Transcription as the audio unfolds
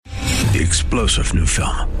The explosive new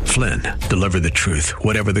film, Flynn, deliver the truth,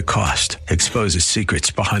 whatever the cost, exposes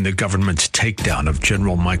secrets behind the government's takedown of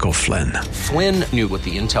General Michael Flynn. Flynn knew what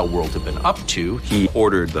the intel world had been up to. He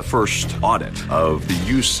ordered the first audit of the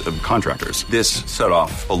use of contractors. This set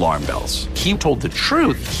off alarm bells. He told the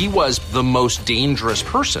truth. He was the most dangerous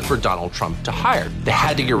person for Donald Trump to hire. They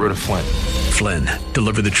had to get rid of Flynn. Flynn,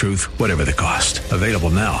 deliver the truth, whatever the cost. Available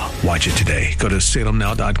now. Watch it today. Go to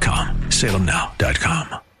salemnow.com.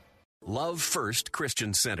 salemnow.com. Love First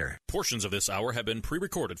Christian Center. Portions of this hour have been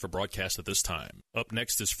pre-recorded for broadcast at this time. Up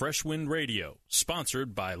next is Fresh Wind Radio,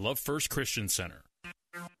 sponsored by Love First Christian Center.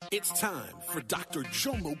 It's time for Dr.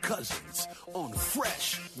 Jomo Cousins on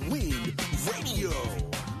Fresh Wind Radio.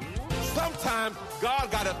 Sometimes God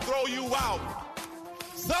got to throw you out.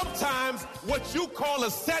 Sometimes what you call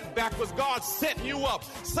a setback was God setting you up.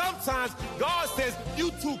 Sometimes God says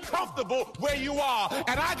you too comfortable where you are,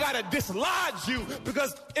 and I gotta dislodge you,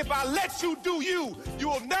 because if I let you do you, you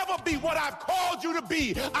will never be what I've called you to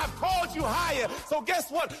be. I've called you higher. So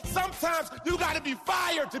guess what? Sometimes you gotta be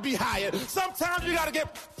fired to be hired. Sometimes you gotta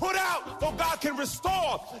get put out so God can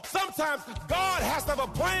restore. Sometimes God has to have a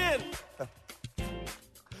plan.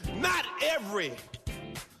 Not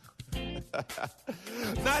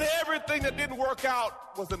everything that didn't work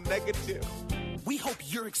out was a negative. We hope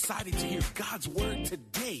you're excited to hear God's word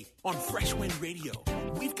today on Fresh Wind Radio.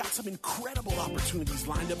 We've got some incredible opportunities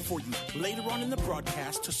lined up for you later on in the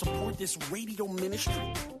broadcast to support this radio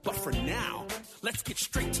ministry. But for now, let's get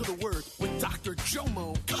straight to the word with Dr.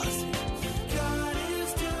 Jomo Cousins. God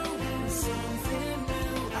is doing something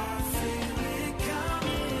new. I feel it coming.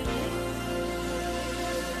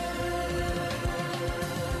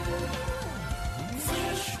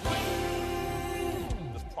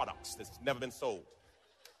 Products that's never been sold.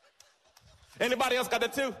 Anybody else got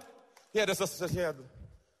that too? Yeah, they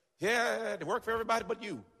work for everybody but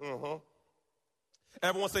you.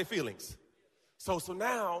 Everyone say feelings. So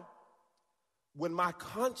now, when my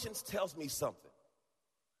conscience tells me something,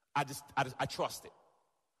 I trust it.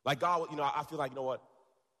 Like God, I feel like, you know what?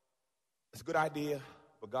 It's a good idea,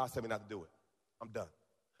 but God said me not to do it. I'm done.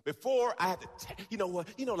 Before I had to,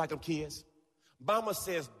 like them kids. Mama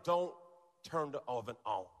says, don't turn the oven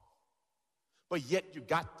on. But yet you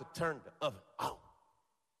got to turn the oven on.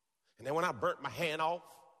 And then when I burnt my hand off,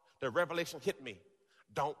 the revelation hit me.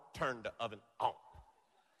 Don't turn the oven on.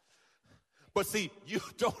 But see, you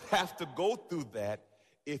don't have to go through that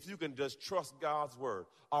if you can just trust God's word.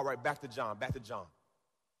 All right, back to John. Look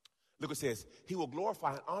what it says. He will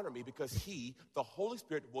glorify and honor me because he, the Holy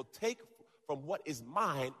Spirit, will take from what is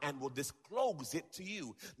mine and will disclose it to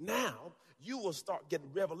you. Now, you will start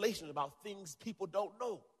getting revelation about things people don't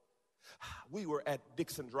know. We were at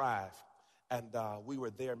Dixon Drive, and we were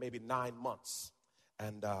there maybe 9 months.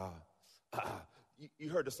 And you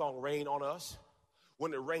heard the song Rain on Us?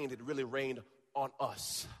 When it rained, it really rained on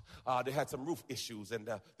us. They had some roof issues, and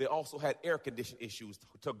they also had air condition issues.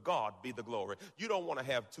 To God be the glory. You don't want to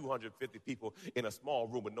have 250 people in a small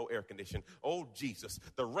room with no air condition. Oh, Jesus.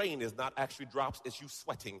 The rain is not actually drops, it's you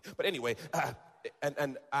sweating. But anyway,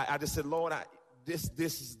 and I just said, Lord, this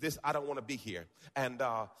I don't want to be here. And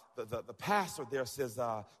the pastor there says,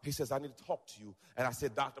 he says, I need to talk to you. And I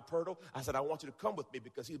said, Dr. Purtle, I said, I want you to come with me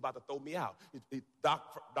because he's about to throw me out.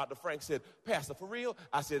 Dr. Frank said, Pastor, for real?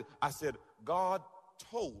 I said, God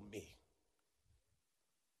told me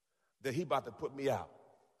that he about to put me out.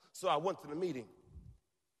 So I went to the meeting.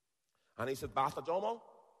 And he said, Pastor Jomo,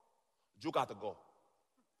 you got to go.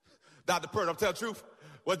 Dr. Purtle, I'm telling the truth.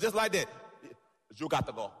 Well, just like that, you got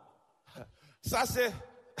to go. So I said,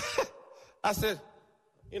 I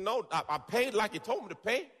paid like he told me to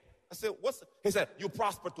pay. I said, he said, you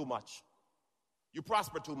prosper too much. You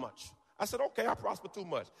prosper too much. I said, okay, I prosper too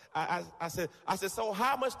much. I said, so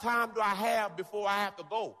how much time do I have before I have to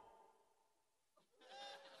go?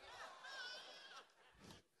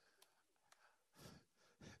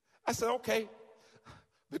 I said, okay.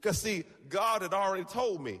 Because see, God had already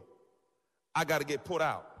told me I got to get put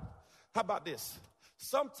out. How about this?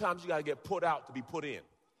 Sometimes you got to get put out to be put in.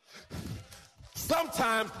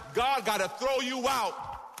 Sometimes God got to throw you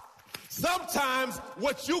out. Sometimes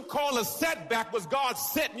what you call a setback was God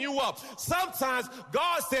setting you up. Sometimes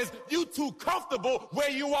God says you too comfortable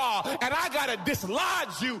where you are, and I got to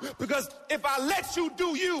dislodge you, because if I let you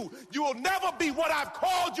do you, you will never be what I've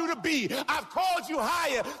called you to be. I've called you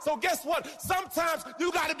higher. So guess what? Sometimes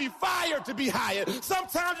you got to be fired to be hired.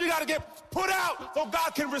 Sometimes you got to get put out so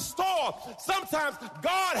God can restore. Sometimes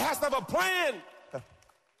God has to have a plan.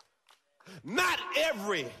 Not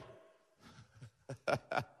everything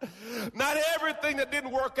that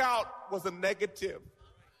didn't work out was a negative.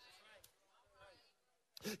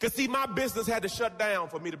 Because, see, my business had to shut down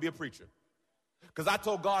for me to be a preacher. Because I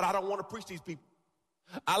told God I don't want to preach these people.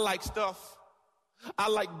 I like stuff. I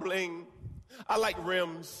like bling. I like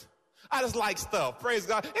rims. I just like stuff. Praise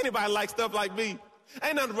God. Anybody like stuff like me?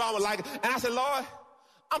 Ain't nothing wrong with like it. And I said, Lord,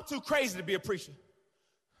 I'm too crazy to be a preacher.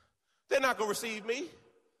 They're not going to receive me.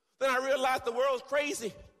 Then I realized the world's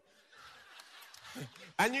crazy.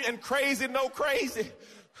 And crazy, no crazy.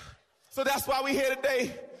 So that's why we're here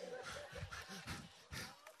today.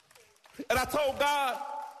 And I told God,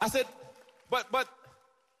 I said, but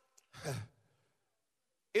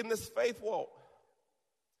in this faith walk,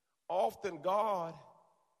 often God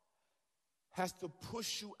has to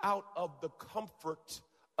push you out of the comfort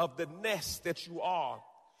of the nest that you are.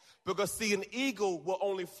 Because, see, an eagle will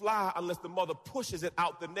only fly unless the mother pushes it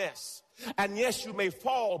out the nest. And yes, you may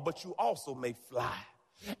fall, but you also may fly.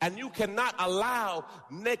 And you cannot allow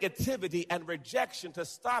negativity and rejection to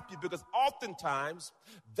stop you, because oftentimes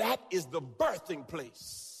that is the birthing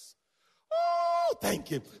place. Oh,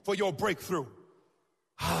 thank you for your breakthrough.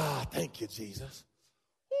 Ah, thank you, Jesus.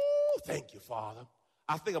 Oh, thank you, Father.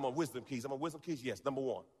 I think I'm on wisdom keys. I'm on wisdom keys? Yes, number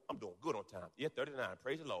 1. I'm doing good on time. Yeah, 39.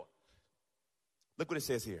 Praise the Lord. Look what it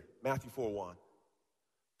says here. Matthew 4:1.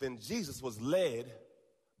 Then Jesus was led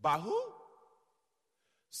by who?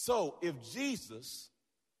 So if Jesus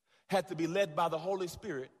had to be led by the Holy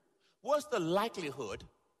Spirit, what's the likelihood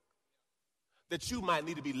that you might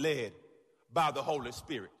need to be led by the Holy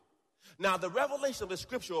Spirit? Now, the revelation of the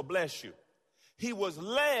scripture will bless you. He was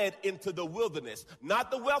led into the wilderness,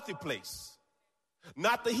 not the wealthy place,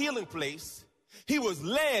 not the healing place. He was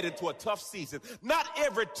led into a tough season. Not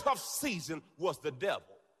every tough season was the devil.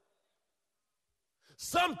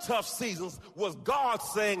 Some tough seasons was God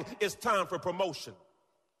saying it's time for promotion.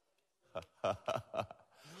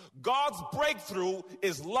 God's breakthrough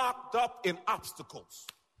is locked up in obstacles.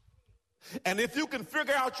 And if you can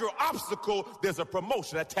figure out your obstacle, there's a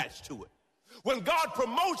promotion attached to it. When God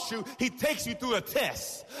promotes you, he takes you through a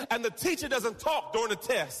test. And the teacher doesn't talk during the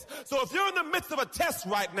test. So if you're in the midst of a test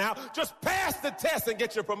right now, just pass the test and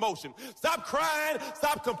get your promotion. Stop crying.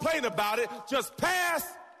 Stop complaining about it. Just pass.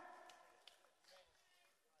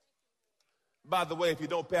 By the way, if you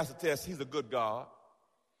don't pass the test, he's a good God.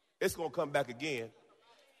 It's going to come back again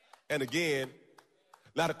and again.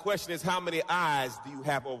 Now the question is, how many eyes do you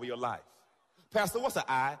have over your life? Pastor, what's an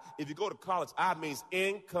eye? If you go to college, eye means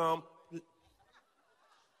income.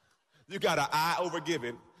 You got an eye over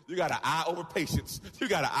giving. You got an eye over patience. You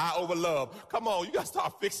got an eye over love. Come on, you got to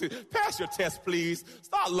start fixing. Pass your test, please.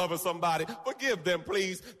 Start loving somebody. Forgive them,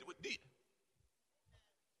 please.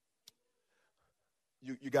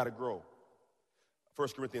 You got to grow. 1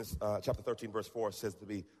 Corinthians chapter 13, verse 4 says to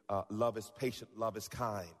be, love is patient, love is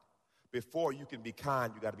kind. Before you can be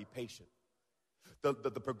kind, you got to be patient. The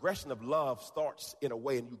progression of love starts in a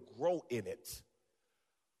way, and you grow in it.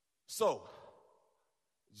 So,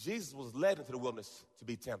 Jesus was led into the wilderness to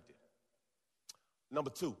be tempted. Number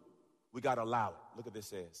 2, we got to allow it. Look at this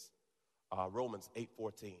says, Romans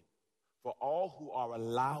 8:14. For all who are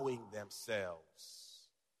allowing themselves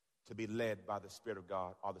to be led by the Spirit of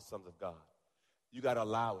God are the sons of God. You got to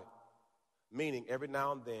allow it. Meaning every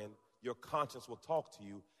now and then your conscience will talk to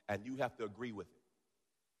you and you have to agree with it.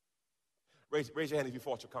 Raise your hand if you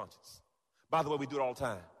fought your conscience. By the way, we do it all the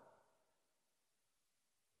time.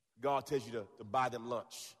 God tells you to buy them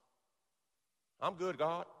lunch. I'm good,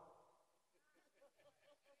 God.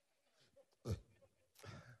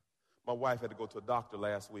 My wife had to go to a doctor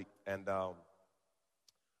last week, and a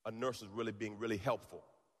nurse was being really helpful.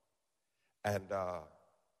 And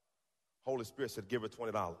Holy Spirit said, give her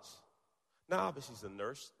 $20. Now, but she's a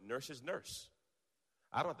nurse. Nurse is nurse.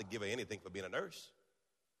 I don't have to give her anything for being a nurse.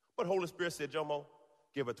 But Holy Spirit said, Jomo,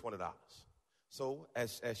 give her $20. So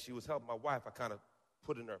as she was helping my wife, I kind of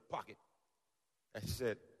put it in her pocket. And she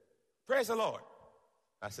said, praise the Lord.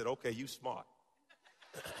 I said, okay, you smart.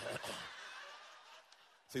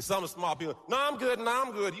 See, some smart people, no, I'm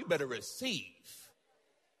good. You better receive.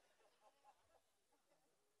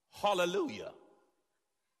 Hallelujah.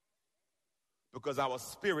 Because our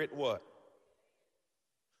spirit what?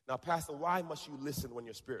 Now, Pastor, why must you listen when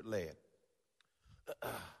your spirit led?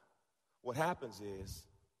 What happens is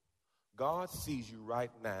God sees you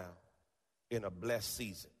right now in a blessed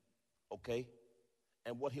season, okay?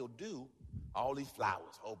 And what he'll do, all these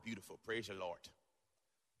flowers, oh, beautiful, praise your Lord.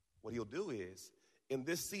 What he'll do is, in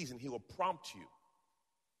this season, he will prompt you.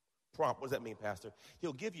 Prompt, what does that mean, Pastor?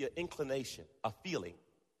 He'll give you an inclination, a feeling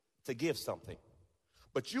to give something.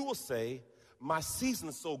 But you will say, my season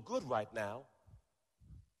is so good right now,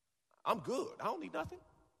 I'm good. I don't need nothing.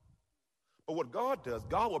 But what God does,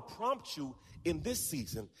 God will prompt you in this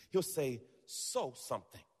season. He'll say, sow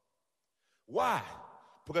something. Why?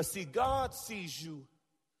 Because, see, God sees you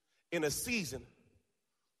in a season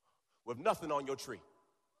with nothing on your tree.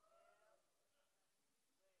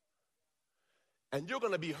 And you're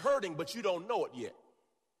going to be hurting, but you don't know it yet.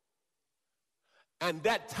 And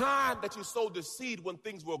that time that you sowed the seed when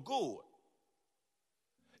things were good,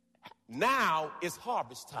 now it's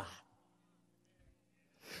harvest time.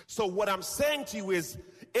 So what I'm saying to you is,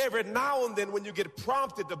 every now and then when you get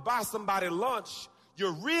prompted to buy somebody lunch,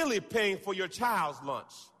 you're really paying for your child's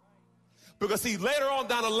lunch. Because, see, later on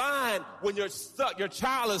down the line, when you're stuck, your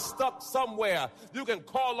child is stuck somewhere, you can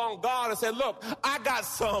call on God and say, look, I got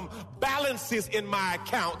some balances in my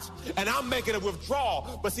account, and I'm making a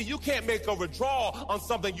withdrawal. But, see, you can't make a withdrawal on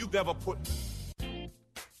something you've never put.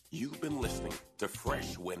 You've been listening to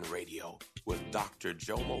Fresh Wind Radio with Dr.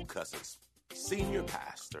 Jomo Cousins, Senior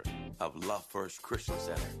Pastor of Love First Christian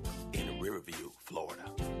Center in Riverview,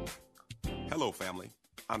 Florida. Hello, family.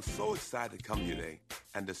 I'm so excited to come here today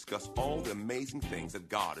and discuss all the amazing things that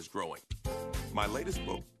God is growing. My latest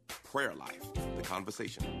book, Prayer Life, The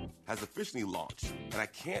Conversation, has officially launched, and I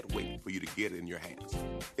can't wait for you to get it in your hands.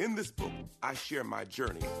 In this book, I share my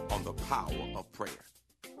journey on the power of prayer.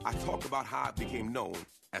 I talk about how I became known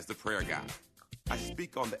as the prayer guy. I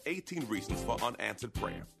speak on the 18 reasons for unanswered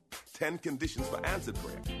prayer, 10 conditions for answered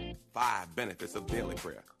prayer, 5 benefits of daily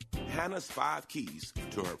prayer, Hannah's 5 keys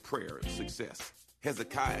to her prayer success,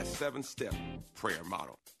 Hezekiah's 7-step prayer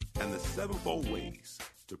model, and the 7-fold ways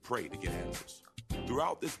to pray to get answers.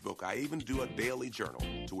 Throughout this book, I even do a daily journal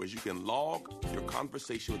to where you can log your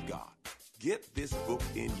conversation with God. Get this book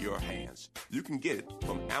in your hands. You can get it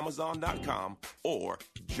from Amazon.com or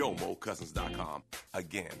JomoCousins.com.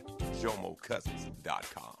 Again,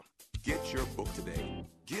 JomoCousins.com. Get your book today.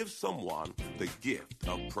 Give someone the gift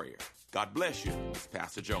of prayer. God bless you. It's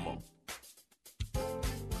Pastor Jomo.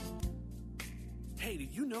 Hey,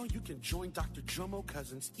 did you know you can join Dr. Jomo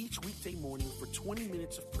Cousins each weekday morning for 20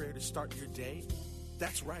 minutes of prayer to start your day?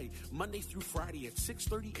 That's right. Monday through Friday at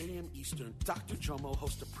 6:30 a.m. Eastern, Dr. Jomo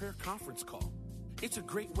hosts a prayer conference call. It's a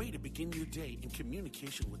great way to begin your day in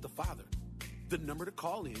communication with the Father. The number to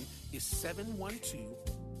call in is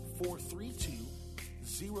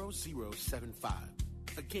 712-432-0075.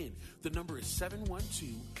 Again, the number is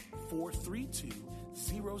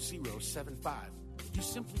 712-432-0075. You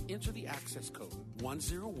simply enter the access code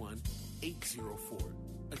 101804.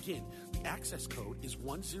 Again, the access code is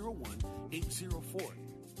 101804.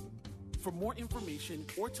 For more information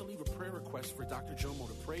or to leave a prayer request for Dr. Jomo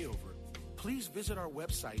to pray over, please visit our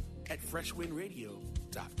website at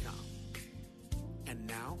freshwindradio.com. And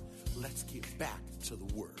now, let's get back to the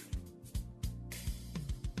Word.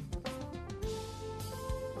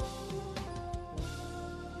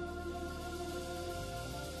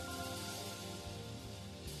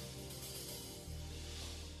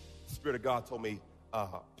 Spirit of God told me,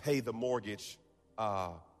 pay the mortgage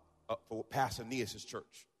for Pastor Neas'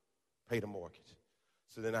 church. Pay the mortgage.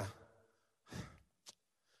 So then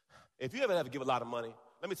if you ever have to give a lot of money,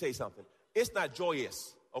 let me tell you something. It's not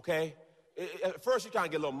joyous, okay? At first, you kind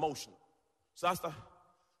of get a little emotional. So I started,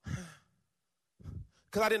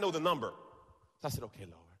 because I didn't know the number. So I said, okay,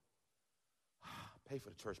 Lord, pay for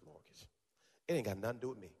the church mortgage. It ain't got nothing to do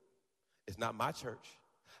with me. It's not my church.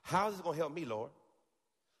 How is it going to help me, Lord?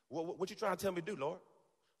 What you trying to tell me to do, Lord?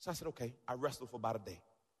 So I said, okay. I wrestled for about a day.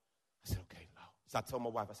 I said, okay, Lord. So I told my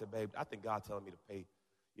wife, I said, babe, I think God's telling me to pay,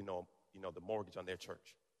 the mortgage on their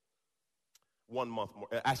church. 1 month more.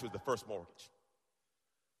 Actually, it was the first mortgage.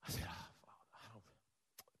 I said, Father,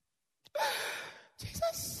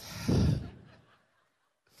 Jesus.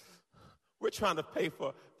 We're trying to pay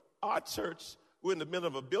for our church. We're in the middle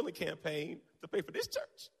of a building campaign to pay for this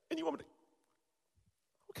church. And you want me to?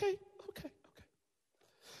 Okay.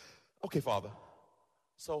 Okay, Father.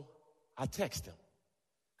 So I text him.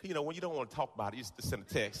 When you don't want to talk about it, you just send a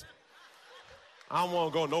text. I don't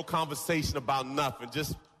want to go no conversation about nothing.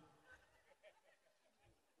 Just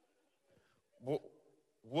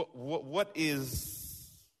what is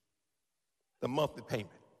the monthly payment?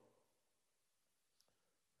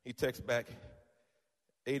 He texts back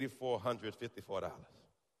 $8,454.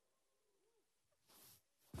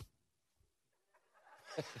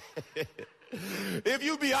 If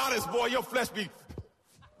you be honest, boy, your flesh be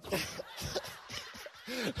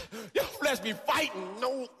fighting.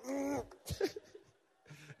 No.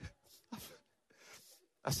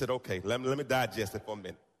 I said, okay, let me digest it for a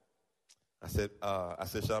minute. I said,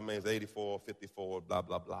 Charmaine's 84, blah,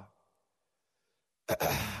 blah, blah.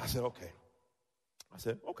 I said, okay.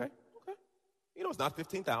 Okay. It's not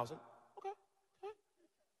 15,000. Okay.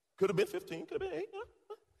 Could have been 15, could have been 8.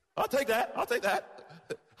 I'll take that.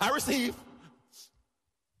 I receive.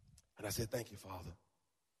 And I said, thank you, Father.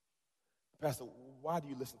 Pastor, why do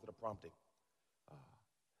you listen to the prompting?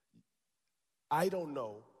 I don't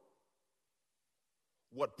know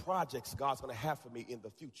what projects God's going to have for me in the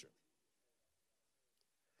future.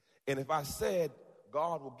 And if I said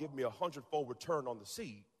God will give me 100-fold return on the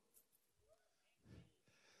seed,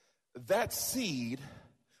 that seed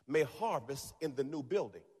may harvest in the new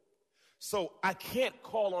building. So I can't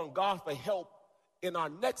call on God for help in our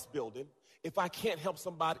next building if I can't help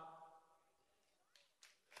somebody.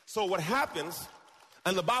 So what happens,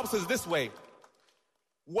 and the Bible says this way,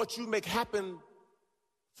 what you make happen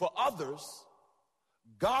for others,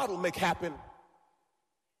 God will make happen.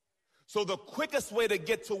 So the quickest way to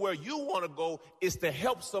get to where you want to go is to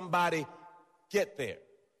help somebody get there.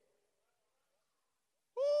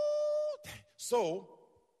 Ooh. So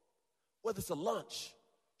whether it's a lunch,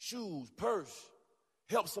 shoes, purse,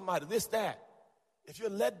 help somebody, this, that. If you're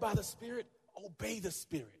led by the Spirit, obey the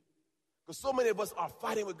Spirit. Because so many of us are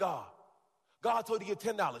fighting with God. God told you to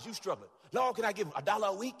give $10. You struggling. Lord, can I give $1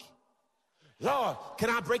 a week? Lord,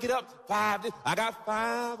 can I break it up? 5. I got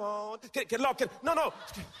 5 on.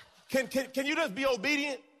 Can you just be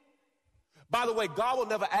obedient? By the way, God will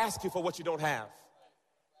never ask you for what you don't have.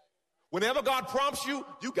 Whenever God prompts you,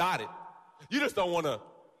 you got it. You just don't want to.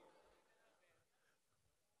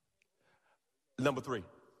 Number 3.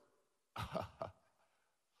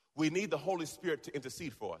 We need the Holy Spirit to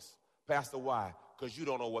intercede for us. Pastor, why? Because you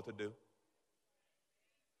don't know what to do.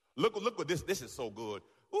 Look what this is so good.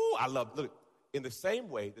 Ooh, I love, look. In the same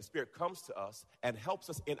way, the Spirit comes to us and helps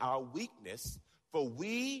us in our weakness, for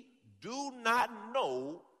we do not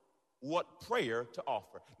know what prayer to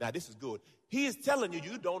offer. Now, this is good. He is telling you,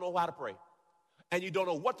 you don't know how to pray. And you don't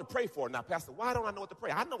know what to pray for. Now, Pastor, why don't I know what to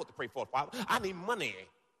pray? I know what to pray for, Father. I need money.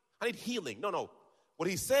 I need healing. No. What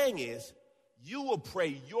he's saying is, you will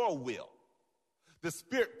pray your will. The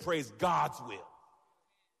Spirit prays God's will.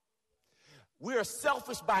 We are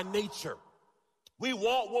selfish by nature. We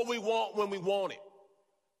want what we want when we want it.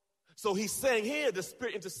 So he's saying here, the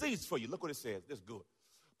Spirit intercedes for you. Look what it says. This is good.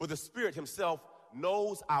 But the Spirit himself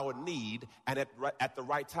knows our need and at the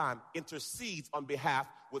right time intercedes on behalf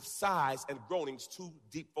with sighs and groanings too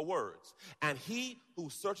deep for words. And he who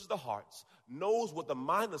searches the hearts knows what the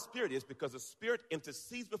mind of the Spirit is, because the Spirit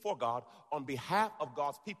intercedes before God on behalf of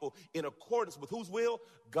God's people in accordance with whose will?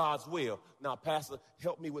 God's will. Now, Pastor,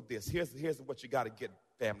 help me with this. Here's what you got to get,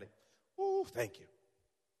 family. Ooh, thank you.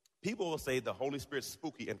 People will say the Holy Spirit's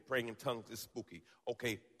spooky and praying in tongues is spooky.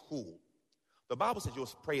 Okay, cool. The Bible says you'll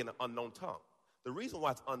pray in an unknown tongue. The reason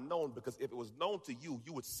why it's unknown, because if it was known to you,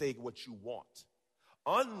 you would say what you want.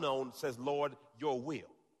 Unknown says, Lord, your will.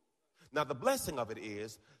 Now, the blessing of it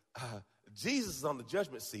is Jesus is on the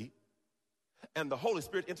judgment seat and the Holy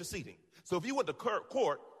Spirit interceding. So if you went to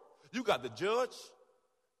court, you got the judge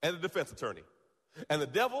and the defense attorney. And the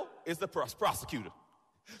devil is the prosecutor.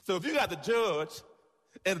 So if you got the judge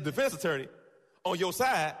and the defense attorney on your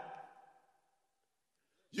side,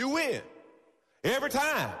 you win every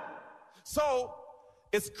time. So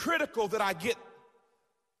it's critical that I get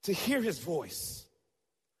to hear his voice.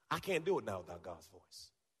 I can't do it now without God's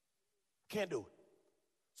voice. Can't do it.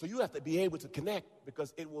 So you have to be able to connect,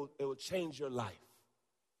 because it will change your life.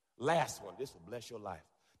 Last one, this will bless your life.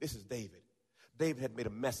 This is David. David had made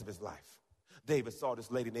a mess of his life. David saw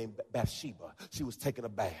this lady named Bathsheba. She was taking a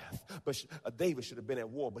bath. But David should have been at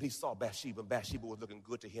war, but he saw Bathsheba, and Bathsheba was looking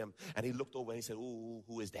good to him. And he looked over and he said, ooh,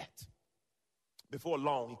 who is that? Before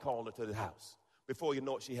long, he called her to the house. Before you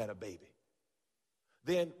know it, she had a baby.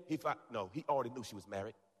 Then he already knew she was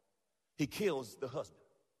married. He kills the husband.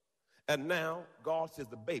 And now God says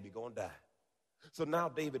the baby gonna die. So now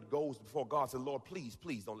David goes before God and says, Lord, please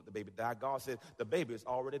don't let the baby die. God said, the baby is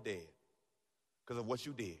already dead because of what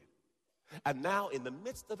you did. And now in the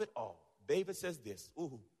midst of it all, David says this,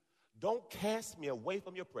 don't cast me away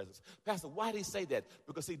from your presence. Pastor, why did he say that?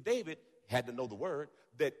 Because see, David had to know the word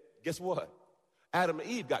that, guess what? Adam and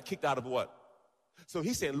Eve got kicked out of what? So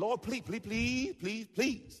he's saying, Lord, please.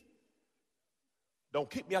 Don't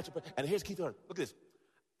kick me out your presence. And here's Keith Turner. Look at this.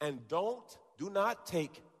 And do not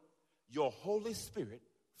take your Holy Spirit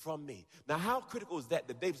from me. Now, how critical is that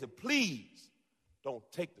David said, please don't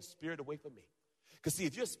take the Spirit away from me? Because see,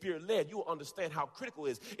 if you're Spirit-led, you will understand how critical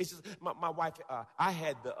it is. It's just, my wife, I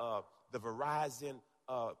had the Verizon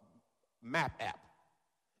map app,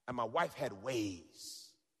 and my wife had Waze.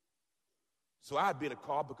 So I'd be in a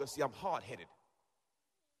car because, see, I'm hard-headed.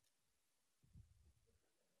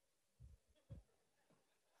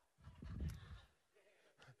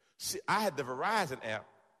 See, I had the Verizon app,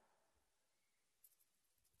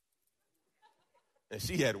 and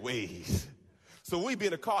she had Waze. So we be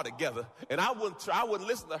in a car together, and I wouldn't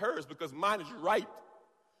listen to hers because mine is right.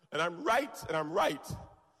 And I'm right, and I'm right.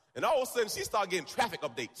 And all of a sudden, she started getting traffic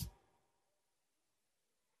updates.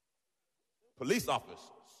 Police officers.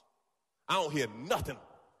 I don't hear nothing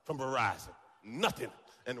from Verizon. Nothing.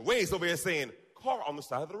 And Waze over here saying, car on the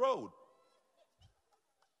side of the road.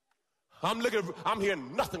 I'm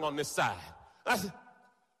hearing nothing on this side.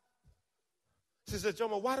 She said,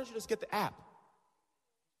 Jomo, why don't you just get the app?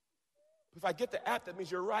 If I get the app, that means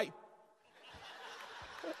you're right.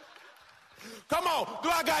 Come on, do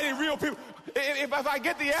I got any real people? If I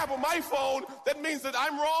get the app on my phone, that means that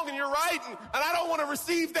I'm wrong and you're right, and I don't want to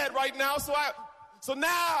receive that right now. So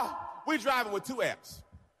now we're driving with two apps.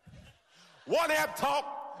 One app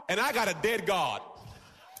talk, and I got a dead God.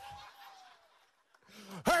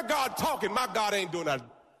 Her God talking, my God ain't doing nothing.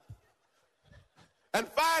 And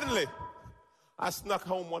finally, I snuck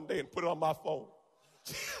home one day and put it on my phone.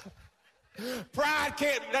 Pride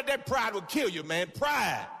that pride will kill you, man.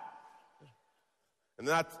 Pride. And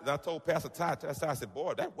then I told Pastor Ty, I said,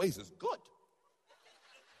 boy, that Waze is good.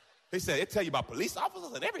 He said, it tell you about police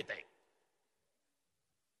officers and everything.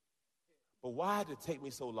 But why did it take me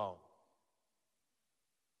so long?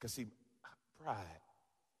 Because see, pride.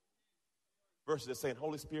 Versus just saying,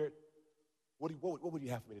 Holy Spirit, what would you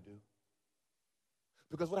have for me to do?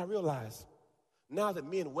 Because what I realized, now that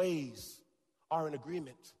me and Waze are in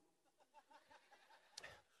agreement,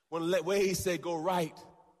 when Waze say go right,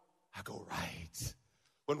 I go right.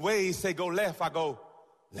 When Waze say go left, I go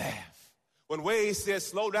left. When Waze says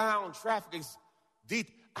slow down, traffic is deep,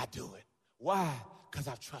 I do it. Why? Because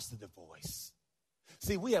I've trusted the voice.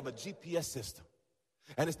 See, we have a GPS system,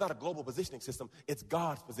 and it's not a global positioning system, it's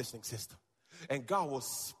God's positioning system. And God will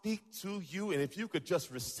speak to you, and if you could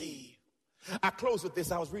just receive. I close with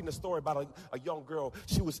this. I was reading a story about a young girl.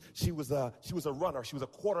 She was a runner. She was a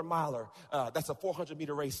quarter miler. That's a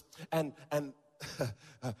 400-meter race. And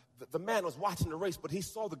the man was watching the race, but he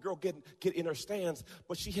saw the girl get in her stands,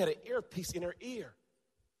 but she had an earpiece in her ear.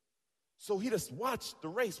 So he just watched the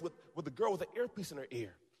race with the girl with an earpiece in her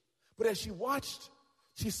ear. But as she watched,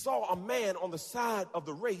 she saw a man on the side of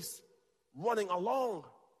the race running along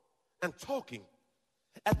and talking.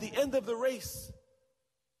 At the end of the race,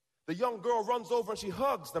 the young girl runs over and she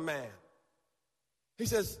hugs the man. He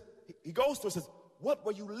says, he goes to her and says, what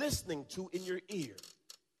were you listening to in your ear?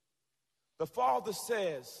 The father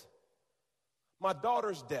says, my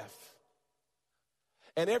daughter's deaf.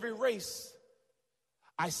 And every race,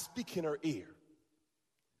 I speak in her ear.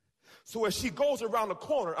 So as she goes around the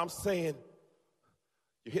corner, I'm saying,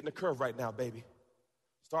 you're hitting the curve right now, baby.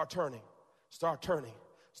 Start turning, start turning,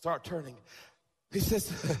 start turning. He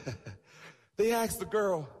says, they asked the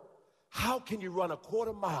girl, how can you run a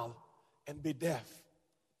quarter mile and be deaf?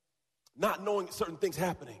 Not knowing certain things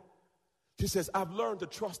happening. She says, I've learned to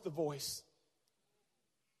trust the voice.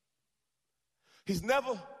 He's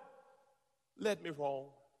never led me wrong.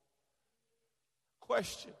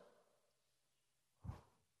 Question.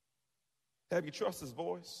 Have you trusted his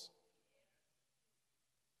voice?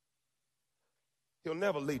 He'll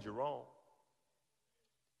never lead you wrong.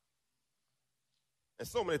 And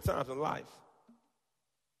so many times in life,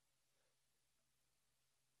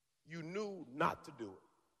 you knew not to do it,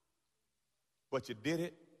 but you did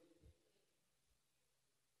it.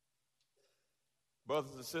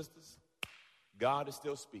 Brothers and sisters, God is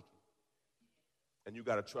still speaking, and you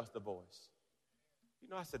got to trust the voice. You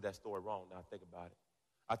know, I said that story wrong now I think about it.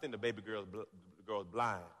 I think the baby girl is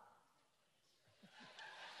blind.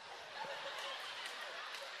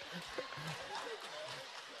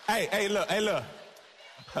 Hey, look.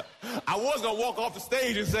 I was going to walk off the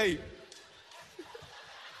stage and say,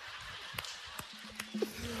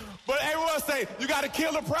 but everyone say, you got to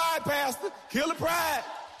kill the pride, Pastor. Kill the pride.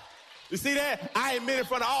 You see that? I admit in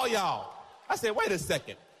front of all y'all. I said, wait a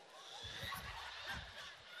second.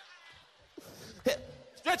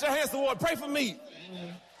 Stretch your hands toward, pray for me.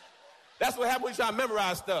 That's what happens when you try to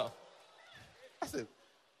memorize stuff. I said,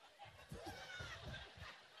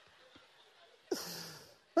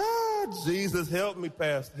 Jesus, help me,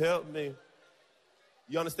 Pastor, help me.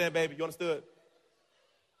 You understand, baby? You understood?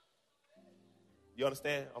 You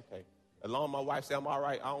understand? Okay. As long as my wife says I'm all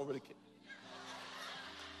right, I don't really care.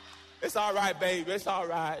 It's all right, baby. It's all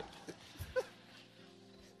right.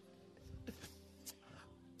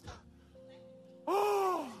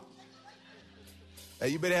 Oh. Hey,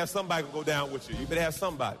 you better have somebody who go down with you. You better have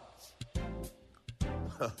somebody.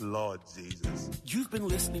 Lord Jesus. You've been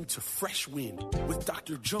listening to Fresh Wind with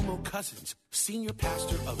Dr. Jomo Cousins, Senior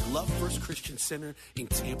Pastor of Love First Christian Center in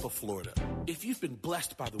Tampa, Florida. If you've been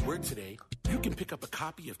blessed by the word today, you can pick up a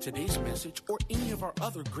copy of today's message or any of our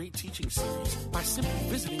other great teaching series by simply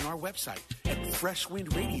visiting our website at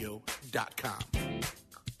freshwindradio.com.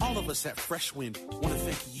 All of us at Fresh Wind want to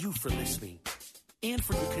thank you for listening and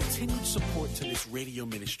for your continued support to this radio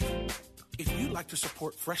ministry. If you'd like to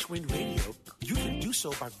support Fresh Wind Radio, you can do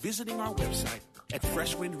so by visiting our website at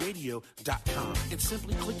freshwindradio.com and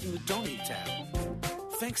simply clicking the Donate tab.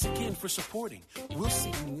 Thanks again for supporting. We'll see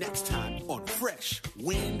you next time on Fresh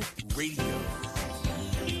Wind Radio.